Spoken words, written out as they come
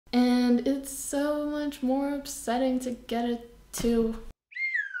And it's so much more upsetting to get a 2.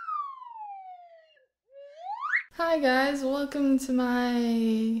 Hi guys, welcome to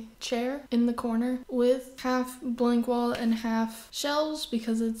my chair in the corner with half blank wall and half shelves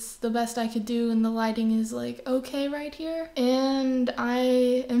because it's the best I could do and the lighting is like okay right here. And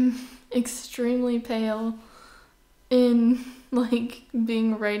I am extremely pale in like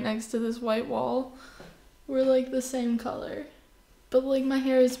being right next to this white wall. We're like the same color, but like my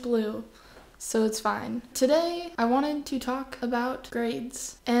hair is blue. So it's fine. Today, I wanted to talk about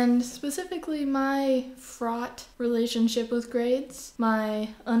grades, and specifically my fraught relationship with grades, my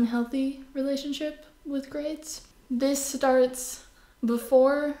unhealthy relationship with grades. This starts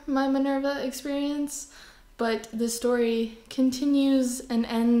before my Minerva experience, but the story continues and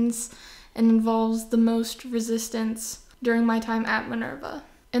ends and involves the most resistance during my time at Minerva.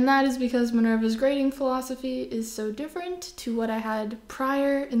 And that is because Minerva's grading philosophy is so different to what I had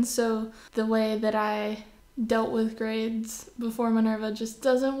prior, and so the way that I dealt with grades before Minerva just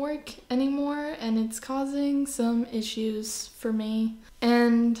doesn't work anymore, and it's causing some issues for me.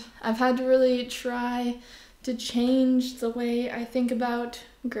 And I've had to really try to change the way I think about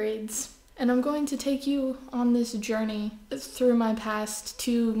grades. And I'm going to take you on this journey through my past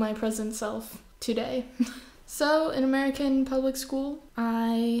to my present self today. So, in American public school,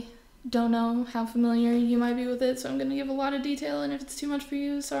 I don't know how familiar you might be with it, so I'm going to give a lot of detail, and if it's too much for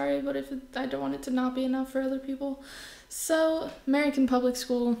you, sorry, but I don't want it to not be enough for other people. So, American public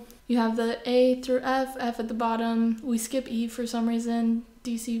school, you have the A through F, F at the bottom, we skip E for some reason,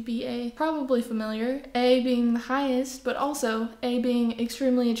 DCBA, probably familiar, A being the highest, but also A being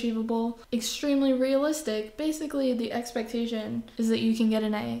extremely achievable, extremely realistic. Basically, the expectation is that you can get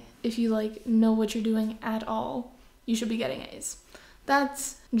an A. If you like know what you're doing at all, you should be getting A's.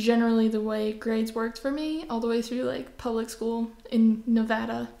 That's generally the way grades worked for me all the way through like public school in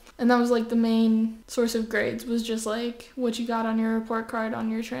Nevada. And that was like the main source of grades, was just like what you got on your report card, on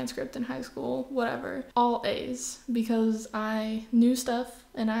your transcript in high school, whatever. All A's, because I knew stuff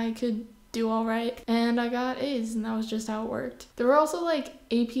and I could do all right, and I got A's, and that was just how it worked. There were also like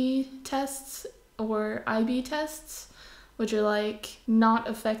AP tests or IB tests, which are like not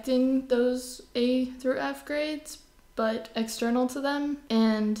affecting those A through F grades, but external to them.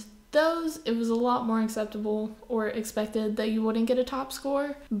 And those, it was a lot more acceptable or expected that you wouldn't get a top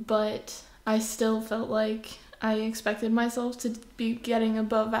score, but I still felt like I expected myself to be getting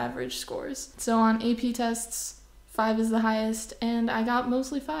above average scores. So on AP tests, 5 is the highest, and I got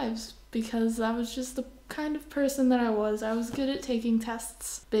mostly 5s because that was just the kind of person that I was. I was good at taking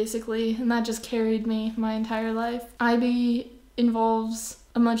tests, basically, and that just carried me my entire life. IB involves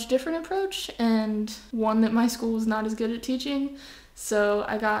a much different approach, and one that my school was not as good at teaching. So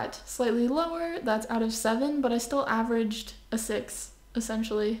I got slightly lower, that's out of 7, but I still averaged a 6,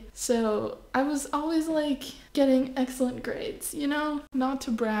 essentially. So I was always like getting excellent grades, you know? Not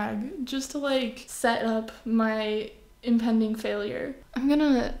to brag, just to like set up my impending failure. I'm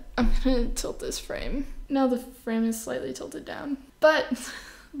gonna tilt this frame. Now the frame is slightly tilted down. But,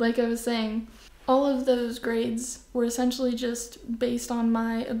 like I was saying, all of those grades were essentially just based on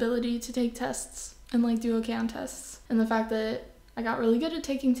my ability to take tests and like do okay on tests. And the fact that I got really good at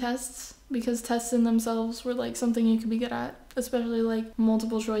taking tests, because tests in themselves were like something you could be good at, especially like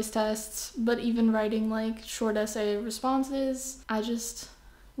multiple choice tests, but even writing like short essay responses, I just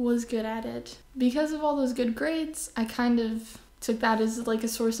was good at it. Because of all those good grades, I kind of took that as like a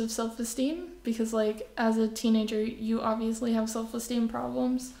source of self-esteem, because like as a teenager you obviously have self-esteem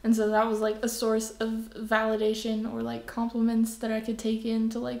problems, and so that was like a source of validation or like compliments that I could take in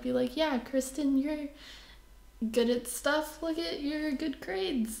to like be like, yeah, Kristen, you're good at stuff, look at your good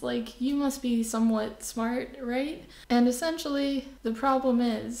grades, like you must be somewhat smart, right? And essentially the problem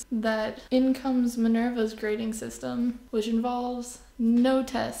is that in comes Minerva's grading system, which involves no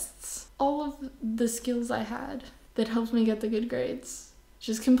tests. All of the skills I had that helped me get the good grades,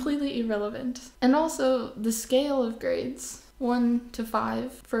 just completely irrelevant. And also the scale of grades, 1 to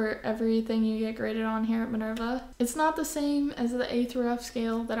 5 for everything you get graded on here at Minerva. It's not the same as the A through F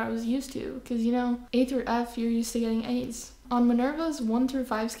scale that I was used to, because you know, A through F, you're used to getting A's. On Minerva's 1 through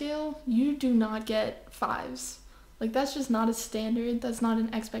 5 scale, you do not get 5s. Like that's just not a standard, that's not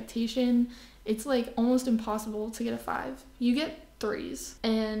an expectation. It's like almost impossible to get a 5. You get 3s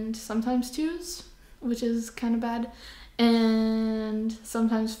and sometimes 2s, which is kind of bad, and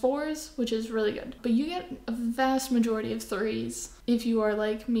sometimes 4s, which is really good. But you get a vast majority of 3s if you are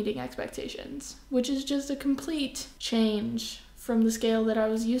like meeting expectations, which is just a complete change from the scale that I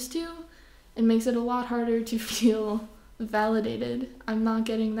was used to. It makes it a lot harder to feel validated. I'm not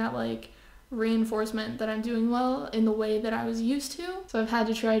getting that like reinforcement that I'm doing well in the way that I was used to. So I've had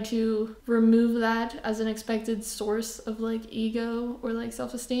to try to remove that as an expected source of like ego or like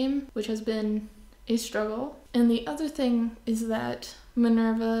self-esteem, which has been a struggle. And the other thing is that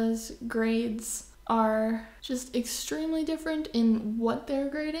Minerva's grades are just extremely different in what they're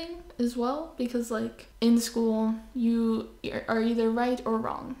grading as well, because like in school you are either right or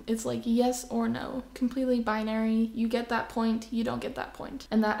wrong. It's like yes or no, completely binary. You get that point, you don't get that point,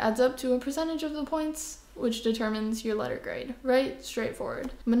 and that adds up to a percentage of the points, which determines your letter grade. Right?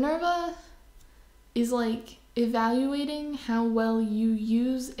 Straightforward. Minerva is like evaluating how well you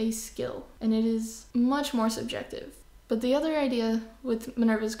use a skill, and it is much more subjective. But the other idea with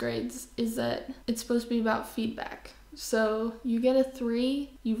Minerva's grades is that it's supposed to be about feedback. So you get a 3,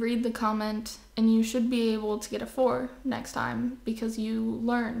 you read the comment, and you should be able to get a 4 next time because you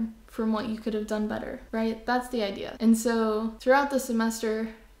learn from what you could have done better, right? That's the idea. And so throughout the semester,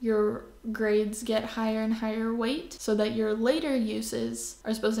 your grades get higher and higher weight so that your later uses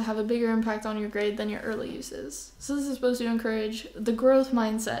are supposed to have a bigger impact on your grade than your early uses. So this is supposed to encourage the growth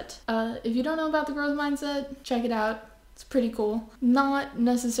mindset. If you don't know about the growth mindset, check it out. It's pretty cool. Not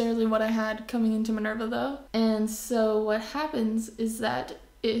necessarily what I had coming into Minerva though. And so what happens is that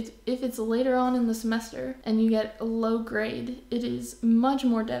if it's later on in the semester and you get a low grade, it is much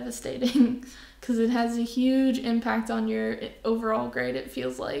more devastating because it has a huge impact on your overall grade, it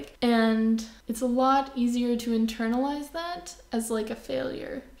feels like. And it's a lot easier to internalize that as like a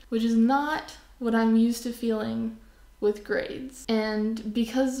failure, which is not what I'm used to feeling with grades. And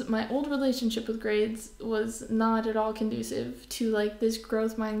because my old relationship with grades was not at all conducive to like this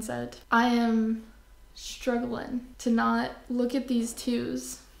growth mindset, I am struggling to not look at these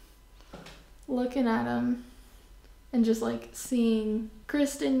 2s, looking at them and just like seeing,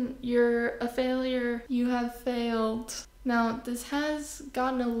 Kristen, you're a failure, you have failed. Now this has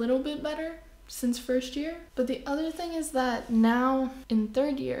gotten a little bit better since first year, but the other thing is that now in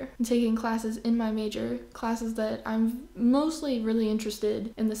third year I'm taking classes in my major, classes that I'm mostly really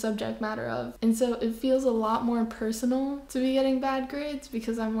interested in the subject matter of, and so it feels a lot more personal to be getting bad grades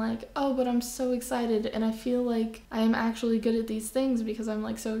because I'm like, oh, but I'm so excited and I feel like I am actually good at these things because I'm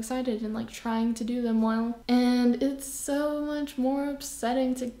like so excited and like trying to do them well, and it's so much more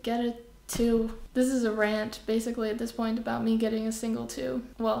upsetting to get a 2. This is a rant basically at this point about me getting a single 2.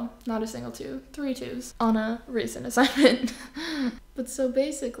 Well, not a single 2, 3 2s on a recent assignment. But so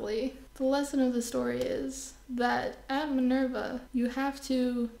basically, the lesson of the story is that at Minerva, you have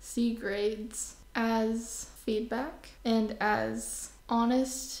to see grades as feedback and as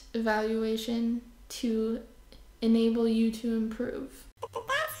honest evaluation to enable you to improve.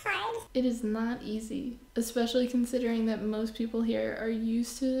 That's hard. It is not easy, especially considering that most people here are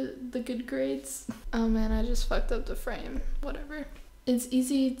used to the good grades. Oh man, I just fucked up the frame. Whatever. It's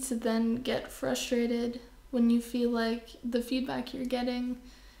easy to then get frustrated when you feel like the feedback you're getting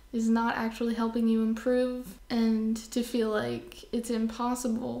is not actually helping you improve, and to feel like it's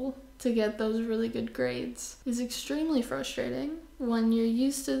impossible to get those really good grades is extremely frustrating when you're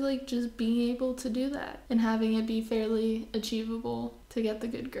used to like just being able to do that and having it be fairly achievable to get the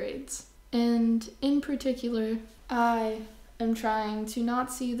good grades. And in particular, I am trying to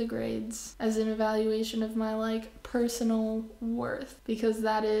not see the grades as an evaluation of my like personal worth, because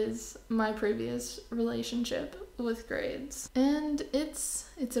that is my previous relationship with grades. And it's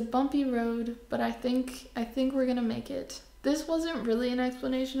a bumpy road, but I think we're gonna make it. This wasn't really an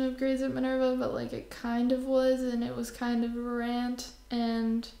explanation of grades at Minerva, but like it kind of was, and it was kind of a rant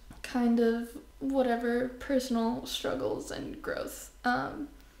and kind of whatever, personal struggles and growth.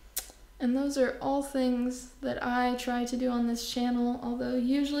 And those are all things that I try to do on this channel, although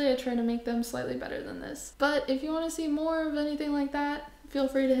usually I try to make them slightly better than this. But if you want to see more of anything like that, feel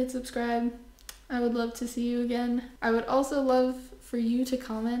free to hit subscribe. I would love to see you again. I would also love for you to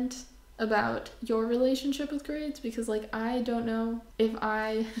comment about your relationship with grades, because like I don't know if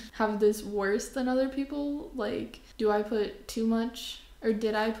I have this worse than other people. Like, do I put too much, or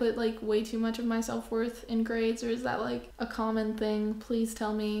did I put like way too much of my self-worth in grades, or is that like a common thing? Please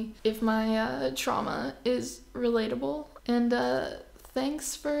tell me if my trauma is relatable. And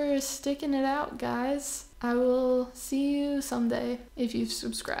thanks for sticking it out, guys. I will see you someday if you've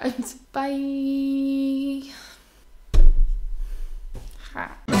subscribed. Bye.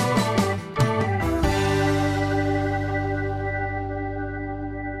 Ha.